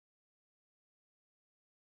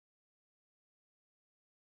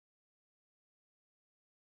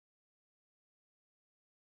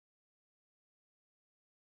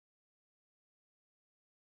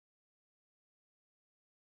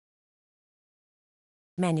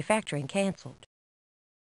Manufacturing canceled.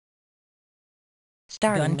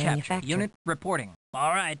 Starting Gun captured. manufacture. Unit reporting.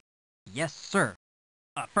 All right. Yes, sir.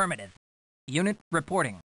 Affirmative. Unit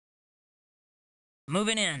reporting.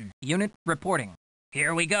 Moving in. Unit reporting.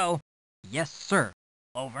 Here we go. Yes, sir.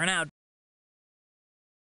 Over and out.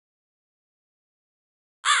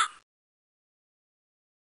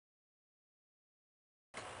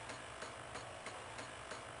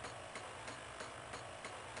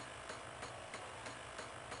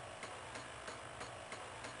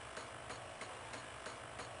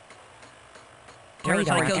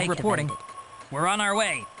 Radar Psychos reporting. activated. We're on our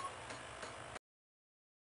way.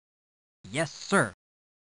 Yes, sir.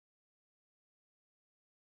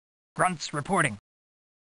 Grunts reporting.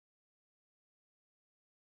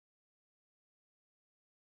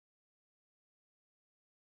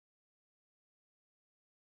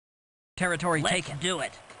 Territory taken. Let's do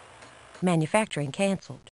it. Manufacturing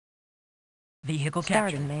canceled. Vehicle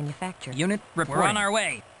Starting captured. manufacture. Unit reporting. We're on our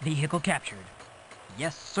way. Vehicle captured.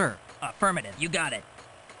 Yes, sir. Affirmative. You got it.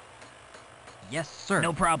 Yes, sir.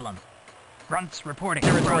 No problem. Grunts reporting.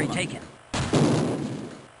 Territory taken.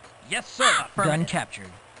 Yes, sir. Affirmative. Gun captured.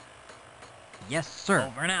 Yes, sir.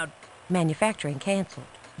 Over and out. Manufacturing canceled.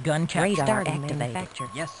 Gun captured. Radar Starting activated. manufacture.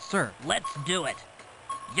 Yes, sir. Let's do it.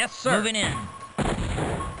 Yes, sir. Moving in.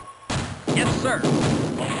 Yes, sir.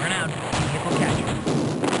 Over and out. Vehicle captured.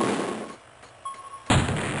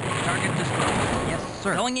 Target destroyed. Yes,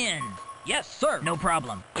 sir. Going in. Yes, sir. No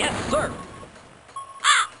problem. Yes, sir.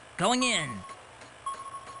 Going in.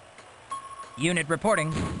 Unit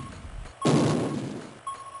reporting.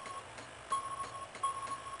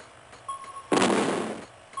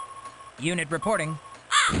 Unit reporting.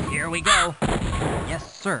 Here we go.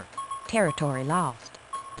 Yes, sir. Territory lost.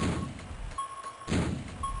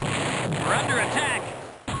 We're under attack.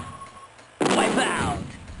 Wipe out.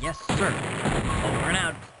 Yes, sir. Over and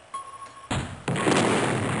out.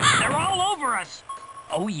 They're all over us.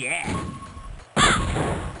 Oh, yeah.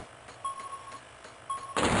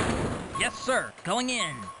 Yes, sir. Going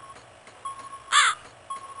in.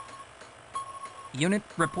 Unit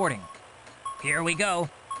reporting. Here we go.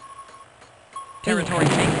 Territory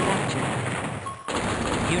taken.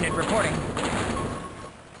 Unit reporting.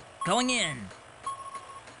 Going in.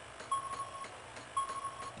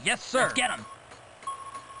 Yes, sir. Let's get them.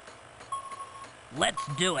 Let's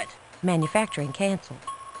do it. Manufacturing canceled.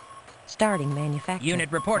 Starting manufacture.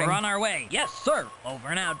 Unit reporting. We're on our way. Yes, sir. Over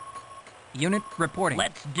and out. Unit reporting.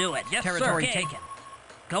 Let's do it. Yes, territory sir. Taken.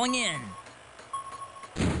 Going in.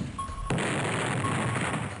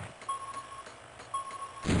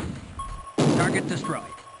 Target destroyed.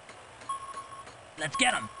 Let's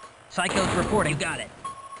get them. Psychos reporting. You got it.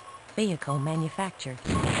 Vehicle manufactured.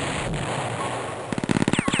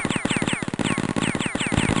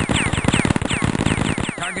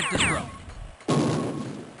 Target destroyed.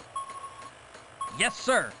 Yes,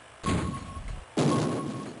 sir.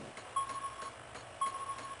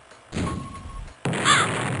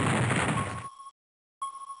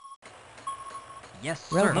 Yes,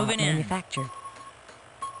 sir. Robot Moving in. manufactured.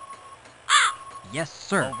 Yes,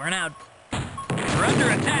 sir. Over and out. We're under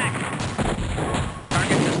attack.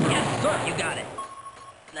 Target destroyed. Yes, sir. You got it.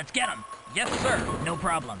 Let's get him. Yes, sir. No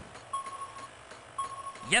problem.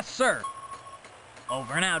 Yes, sir.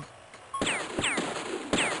 Over and out.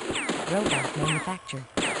 Robot manufactured.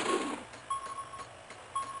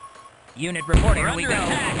 Unit reporting. Here we go.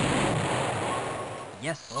 Attack.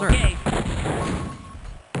 Yes, sir. Okay.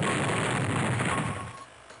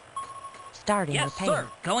 Starting yes, repair. sir.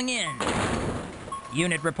 Going in.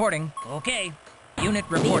 Unit reporting. Okay. Unit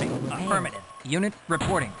reporting. Affirmative. Unit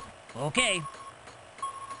reporting. Okay.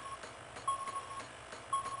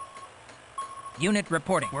 Unit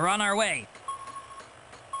reporting. We're on our way.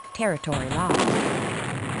 Territory lost.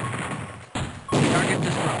 Target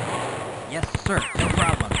destroyed. Yes, sir. No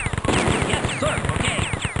problem. Yes, sir. Okay.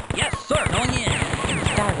 Yes, sir. Going in.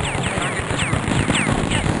 Starting. Target destroyed.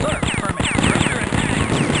 Yes, sir. Affirmative. We're under attack.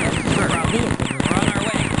 Yes, sir. Problem. We're on our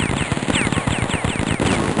way.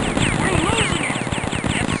 We're losing it.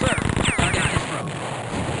 Yes, sir. Target destroyed.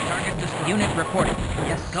 Target destroyed. Unit reporting.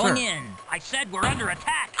 Yes, sir. Going in. I said we're under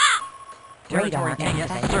attack. Territory taken. Yes,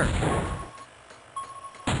 sir.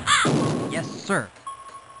 Yes, sir.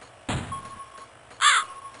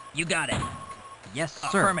 You got it. Yes, sir.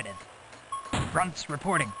 Affirmative. Grunts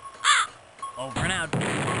reporting. Over and out.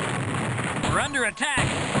 We're under attack.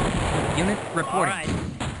 Unit reporting. All right.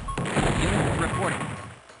 Unit reporting.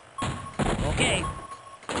 Okay.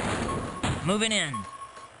 Moving in.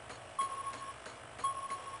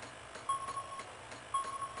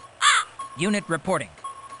 Unit reporting.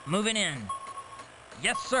 Moving in.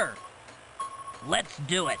 Yes, sir. Let's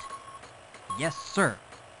do it. Yes, sir.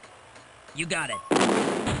 You got it.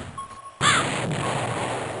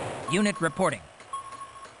 Unit reporting.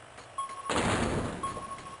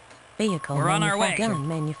 Vehicle We're on our way. gun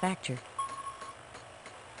manufactured.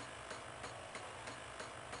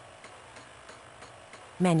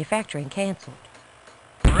 Manufacturing canceled.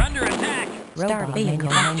 We're under attack. Starting vehicle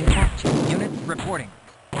manufactured. Unit reporting.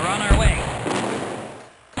 We're on our way.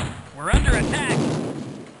 We're under attack.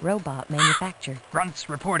 Robot manufactured. Grunts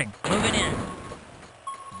reporting. Moving in.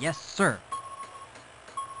 Yes, sir.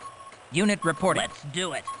 Unit reporting. Let's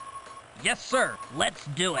do it. Yes, sir. Let's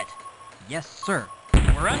do it. Yes, sir.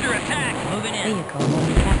 We're under attack. Moving in. Vehicle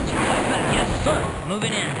manufactured. Yes, sir.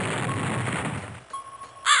 Moving in.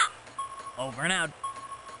 Over and out.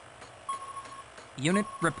 Unit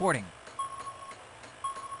reporting.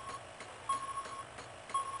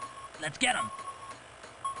 Let's get him.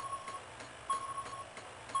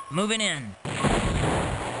 Moving in.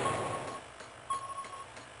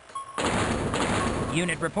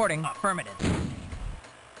 Unit reporting. Affirmative.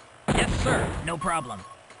 Yes, sir. No problem.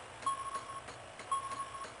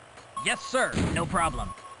 Yes, sir. No problem.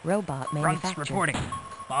 Robot Grunts manufactured. reporting.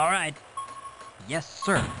 All right. Yes,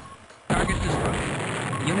 sir. Target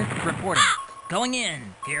destroyed. Unit reporting. Going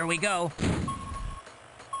in. Here we go.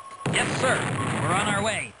 Yes, sir. We're on our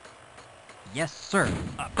way. Yes, sir.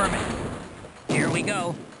 Affirmative. Here we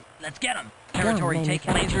go. Let's get them. Territory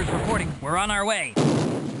taken. Lasers reporting. We're on our way.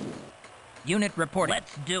 Unit reporting.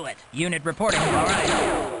 Let's do it. Unit reporting. All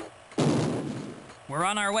right. We're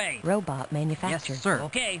on our way. Robot manufactured. Yes, sir.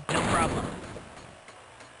 Okay, no problem.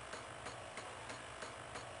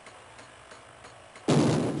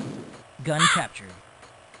 Gun captured.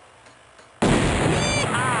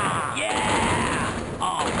 Yeah!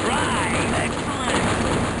 All right!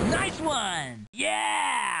 Excellent! Nice one!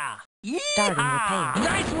 Yeah! Starting repair.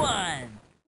 Nice one!